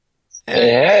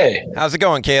Hey. How's it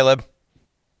going, Caleb?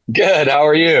 Good. How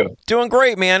are you? Doing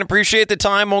great, man. Appreciate the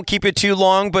time. Won't keep it too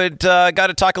long, but got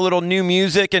to talk a little new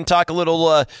music and talk a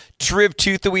little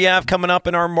TrivTooth that we have coming up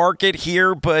in our market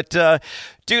here. But,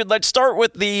 dude, let's start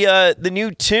with the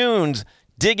new tunes.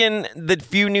 Digging the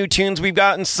few new tunes we've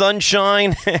gotten,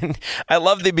 Sunshine, and I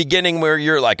love the beginning where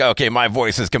you're like, okay, my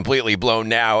voice is completely blown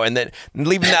now, and then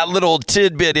leaving that little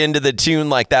tidbit into the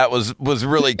tune like that was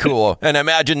really cool, and I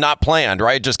imagine not planned,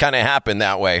 right? Just kind of happened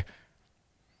that way.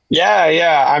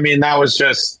 Yeah. I mean, that was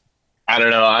just, I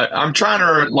don't know. I'm trying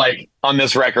to, like, on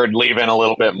this record, leave in a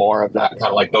little bit more of that kind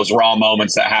of like those raw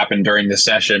moments that happened during the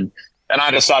session. And I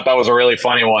just thought that was a really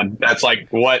funny one. That's like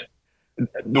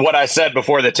what I said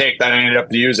before the take that I ended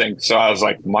up using. So I was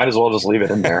like, might as well just leave it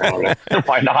in there.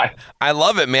 Why not? I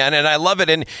love it, man. And I love it.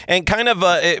 And kind of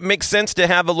it makes sense to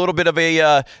have a little bit of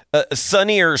a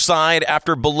sunnier side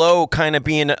after Below kind of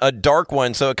being a dark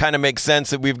one. So it kind of makes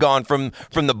sense that we've gone from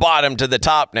the bottom to the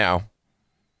top now.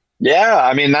 Yeah.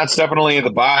 I mean, that's definitely the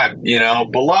vibe. You know,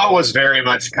 Below was very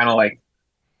much kind of like,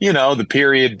 you know, the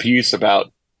period piece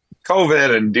about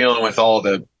COVID and dealing with all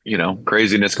the, you know,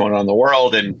 craziness going on in the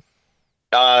world. And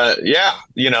yeah,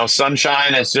 you know,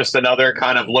 Sunshine is just another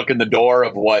kind of look in the door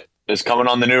of what is coming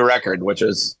on the new record, which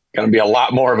is going to be a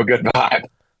lot more of a good vibe.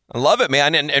 I love it,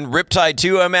 man. And Riptide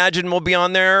 2, I imagine, will be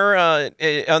on there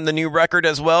on the new record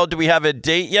as well. Do we have a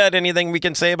date yet? Anything we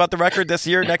can say about the record this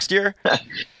year, next year?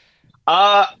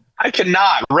 I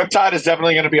cannot. Riptide is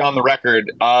definitely going to be on the record.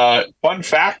 Fun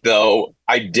fact, though,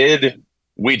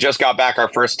 we just got back our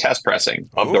first test pressing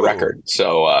of the record.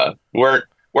 So we're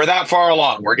that far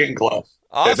along. We're getting close.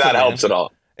 Awesome, if that helps at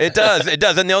all. It does. It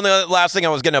does. And the only last thing I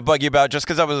was going to bug you about, just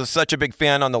because I was such a big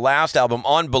fan on the last album,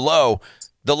 on Below,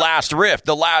 the last riff,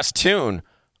 the last tune.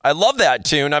 I love that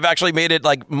tune. I've actually made it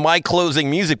like my closing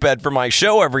music bed for my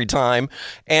show every time,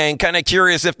 and kind of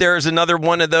curious if there's another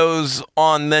one of those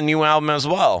on the new album as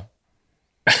well.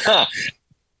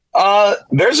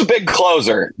 There's a big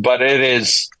closer, but it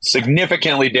is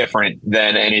significantly different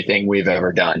than anything we've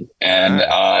ever done, and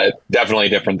definitely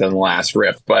different than the last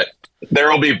riff, but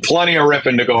there will be plenty of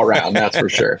riffing to go around, that's for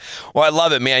sure. Well, I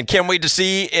love it, man. Can't wait to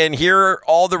see and hear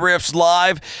all the riffs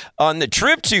live on the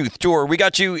TrivTooth tour. We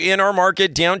got you in our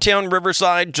market, downtown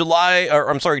Riverside, June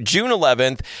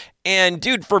 11th. And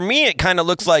dude, for me, it kind of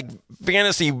looks like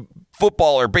fantasy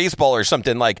football or baseball or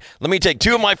something. Like, let me take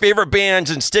two of my favorite bands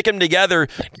and stick them together.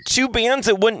 Two bands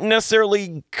that wouldn't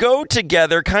necessarily go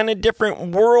together, kind of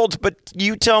different worlds. But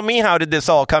you tell me, how did this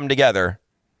all come together?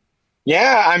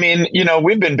 Yeah, I mean, you know,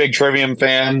 we've been big Trivium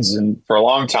fans and for a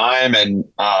long time.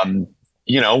 And,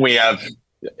 you know, we have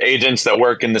agents that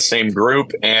work in the same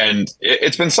group. And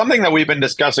it's been something that we've been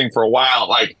discussing for a while.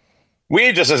 Like,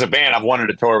 we just as a band, I've wanted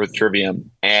to tour with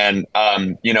Trivium. And,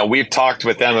 you know, we've talked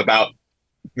with them about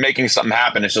making something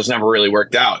happen. It's just never really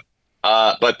worked out.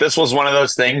 But this was one of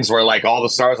those things where like all the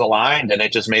stars aligned and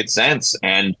it just made sense.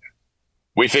 And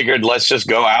we figured, let's just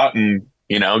go out and,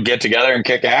 you know, get together and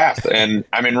kick ass. And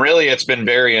I mean, really, it's been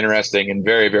very interesting and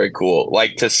very, very cool.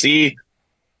 Like to see,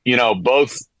 you know,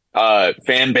 both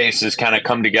fan bases kind of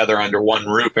come together under one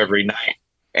roof every night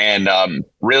and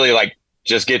really like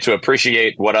just get to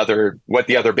appreciate what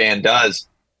the other band does.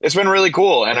 It's been really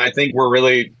cool. And I think we're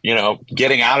really, you know,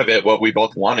 getting out of it what we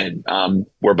both wanted.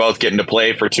 We're both getting to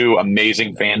play for two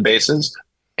amazing fan bases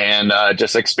and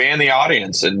just expand the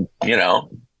audience and, you know,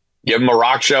 give them a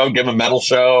rock show, give them a metal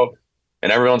show,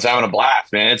 and everyone's having a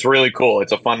blast, man. It's really cool.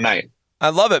 It's a fun night. I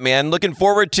love it, man. Looking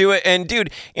forward to it. And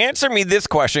dude, answer me this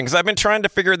question, because I've been trying to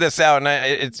figure this out,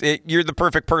 and you're the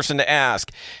perfect person to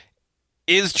ask.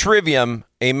 Is Trivium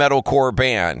a metalcore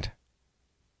band?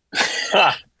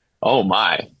 Oh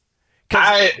my!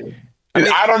 I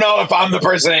don't know if I'm the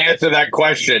person to answer that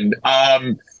question.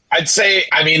 I'd say,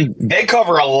 I mean, they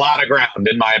cover a lot of ground,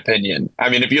 in my opinion.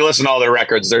 I mean, if you listen to all their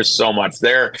records, there's so much.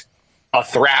 They're a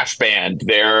thrash band.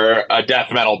 They're a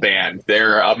death metal band.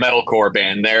 They're a metalcore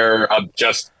band. They're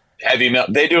just heavy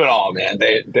metal. They do it all, man.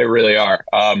 They really are.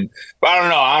 But I don't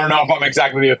know. I don't know if I'm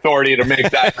exactly the authority to make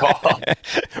that call.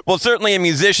 Well, certainly a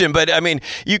musician, but I mean,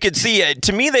 you could see it.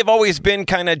 To me, they've always been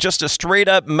kind of just a straight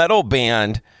up metal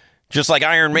band, just like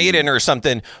Iron Maiden or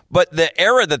something. But the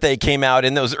era that they came out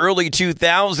in, those early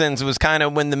 2000s, was kind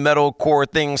of when the metalcore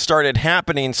thing started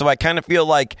happening. So I kind of feel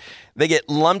like they get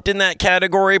lumped in that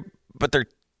category, but they're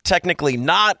technically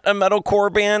not a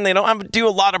metalcore band. They don't do a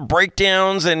lot of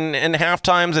breakdowns and half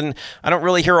times, and I don't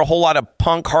really hear a whole lot of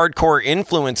punk hardcore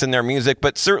influence in their music,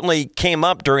 but certainly came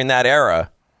up during that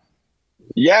era.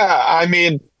 Yeah, I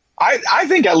mean, I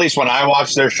think at least when I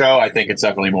watch their show, I think it's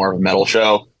definitely more of a metal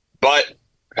show. But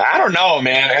I don't know,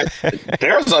 man.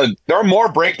 There are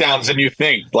more breakdowns than you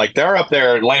think. Like they're up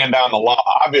there laying down the law.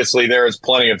 Obviously, there is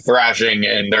plenty of thrashing,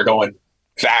 and they're going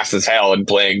fast as hell and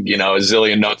playing, a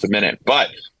zillion notes a minute. But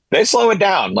they slow it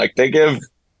down. Like they give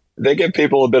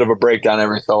people a bit of a breakdown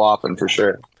every so often, for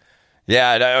sure.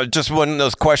 Yeah, just one of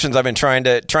those questions I've been trying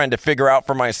to figure out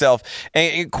for myself.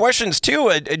 And questions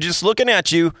too. Just looking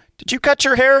at you, did you cut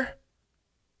your hair?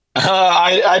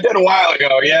 I did a while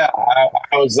ago. Yeah,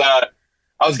 I was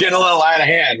getting a little out of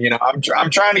hand.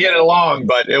 I'm trying to get it long,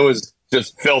 but it was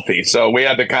just filthy. So we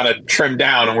had to kind of trim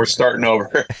down, and we're starting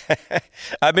over.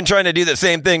 I've been trying to do the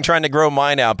same thing, trying to grow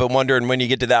mine out, but wondering when you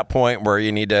get to that point where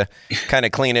you need to kind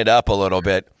of clean it up a little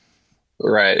bit.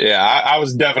 Right. Yeah. I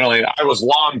was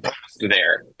long past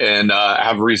there, and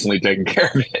have recently taken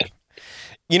care of it.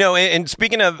 And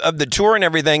speaking of the tour and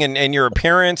everything and your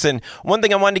appearance, and one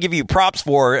thing I wanted to give you props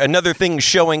for, another thing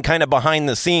showing kind of behind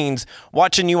the scenes,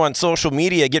 watching you on social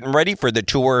media, getting ready for the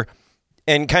tour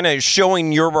and kind of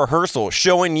showing your rehearsal,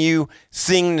 showing you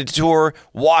singing the tour,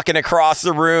 walking across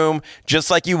the room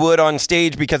just like you would on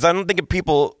stage, because I don't think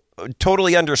people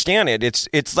totally understand it.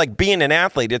 It's like being an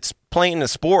athlete. It's playing a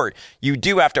sport. You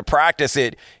do have to practice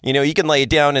it. You can lay it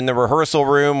down in the rehearsal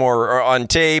room or on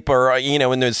tape or,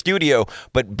 in the studio,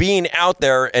 but being out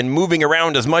there and moving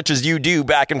around as much as you do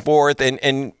back and forth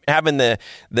and having the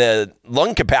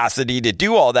lung capacity to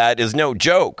do all that is no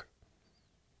joke.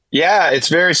 Yeah, it's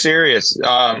very serious.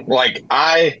 Over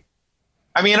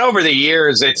the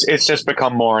years, it's just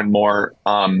become more and more.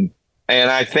 And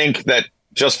I think that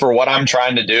just for what I'm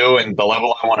trying to do and the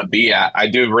level I want to be at, I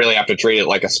do really have to treat it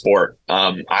like a sport.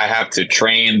 I have to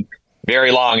train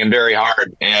very long and very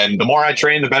hard. And the more I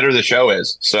train, the better the show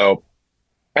is. So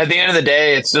at the end of the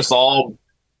day, it's just all,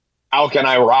 how can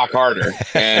I rock harder?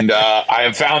 And I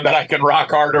have found that I can rock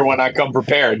harder when I come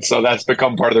prepared. So that's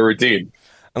become part of the routine.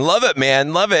 I love it,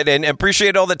 man. Love it. And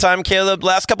appreciate all the time, Caleb.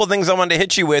 Last couple of things I wanted to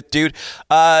hit you with, dude.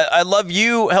 I love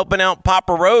you helping out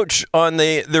Papa Roach on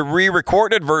the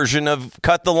re-recorded version of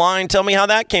Cut the Line. Tell me how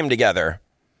that came together.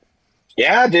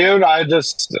 Yeah, dude. I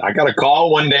got a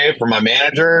call one day from my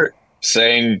manager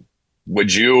saying,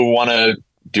 would you want to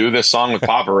do this song with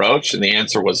Papa Roach? And the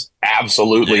answer was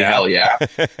absolutely hell yeah.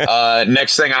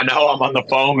 Next thing I know, I'm on the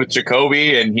phone with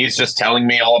Jacoby, and he's just telling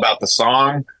me all about the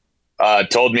song.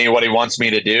 Told me what he wants me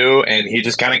to do, and he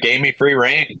just kind of gave me free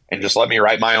reign and just let me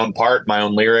write my own part, my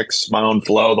own lyrics, my own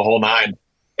flow, the whole nine.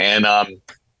 And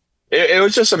it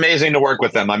was just amazing to work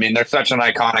with them. I mean, they're such an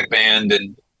iconic band,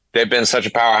 and they've been such a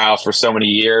powerhouse for so many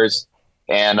years.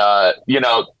 And,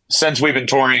 since we've been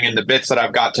touring and the bits that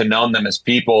I've got to know them as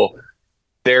people,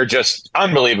 they're just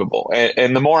unbelievable.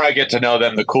 And the more I get to know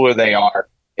them, the cooler they are.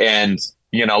 And,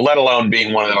 let alone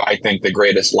being one of, I think, the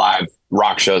greatest live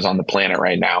rock shows on the planet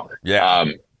right now. Yeah.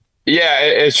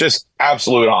 It's just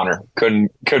absolute honor.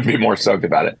 Couldn't be more stoked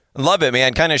about it. Love it,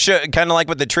 man. Kind of like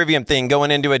with the Trivium thing,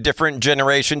 going into a different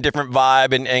generation, different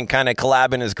vibe, and kind of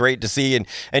collabing is great to see.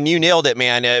 And you nailed it,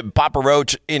 man. Papa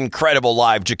Roach, incredible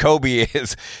live. Jacoby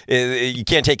is you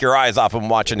can't take your eyes off him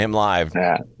watching him live.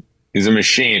 Yeah, he's a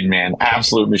machine, man.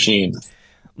 Absolute machine.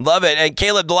 Love it. And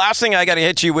Caleb, the last thing I got to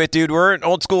hit you with, dude, we're an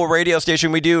old school radio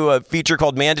station. We do a feature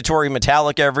called Mandatory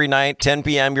Metallica every night, 10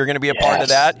 p.m. You're going to be a part of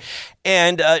that.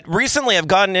 And recently I've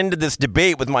gotten into this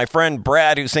debate with my friend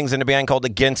Brad, who sings in a band called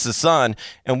Against the Sun.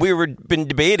 And been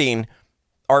debating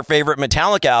our favorite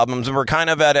Metallica albums, and we're kind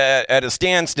of at a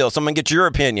standstill. Someone get your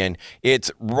opinion.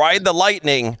 It's Ride the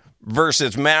Lightning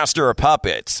versus Master of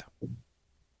Puppets.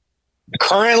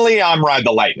 Currently, I'm Ride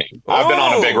the Lightning. I've been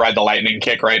on a big Ride the Lightning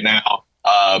kick right now.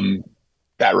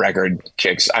 That record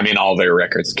kicks. I mean, all their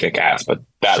records kick ass, but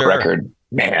that record,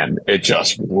 man, it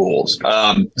just rules.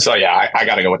 So yeah, I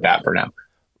got to go with that for now.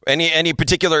 Any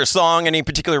particular song? Any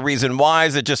particular reason why?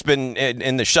 Has it just been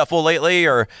in the shuffle lately,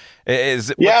 or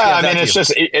is it? Yeah, I mean, it's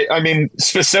just.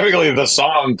 Specifically the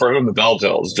song "For Whom the Bell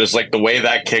Tolls," just like the way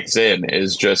that kicks in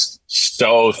is just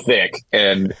so thick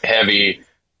and heavy.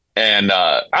 And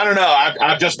I don't know.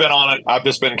 I've just been on it. I've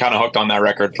just been kind of hooked on that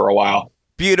record for a while.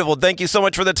 Beautiful. Thank you so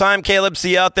much for the time, Caleb.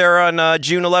 See you out there on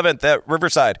June 11th at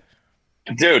Riverside.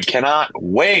 Dude, cannot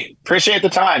wait. Appreciate the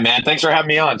time, man. Thanks for having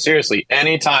me on. Seriously,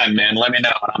 anytime, man. Let me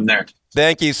know. I'm there.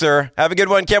 Thank you, sir. Have a good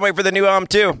one. Can't wait for the new album,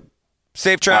 too.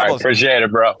 Safe travels. All right, appreciate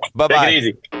it, bro. Bye-bye. Take it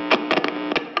easy.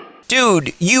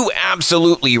 Dude, you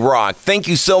absolutely rock. Thank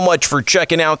you so much for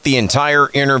checking out the entire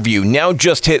interview. Now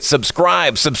just hit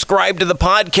subscribe. Subscribe to the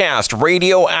podcast,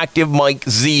 Radioactive Mike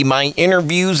Z. My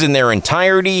interviews in their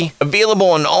entirety. Available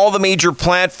on all the major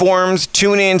platforms.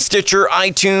 TuneIn, Stitcher,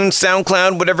 iTunes,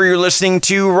 SoundCloud, whatever you're listening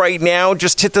to right now.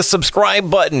 Just hit the subscribe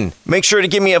button. Make sure to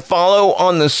give me a follow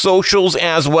on the socials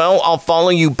as well. I'll follow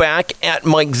you back at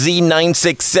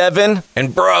MikeZ967.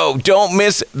 And bro, don't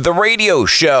miss the radio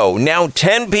show. Now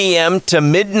 10 p.m. to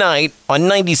midnight on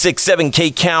 96.7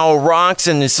 KCal Rocks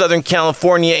in the Southern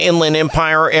California Inland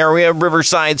Empire area,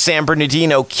 Riverside, San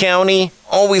Bernardino County.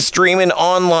 Always streaming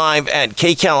on live at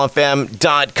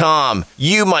kcalfm.com.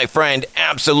 You, my friend,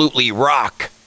 absolutely rock.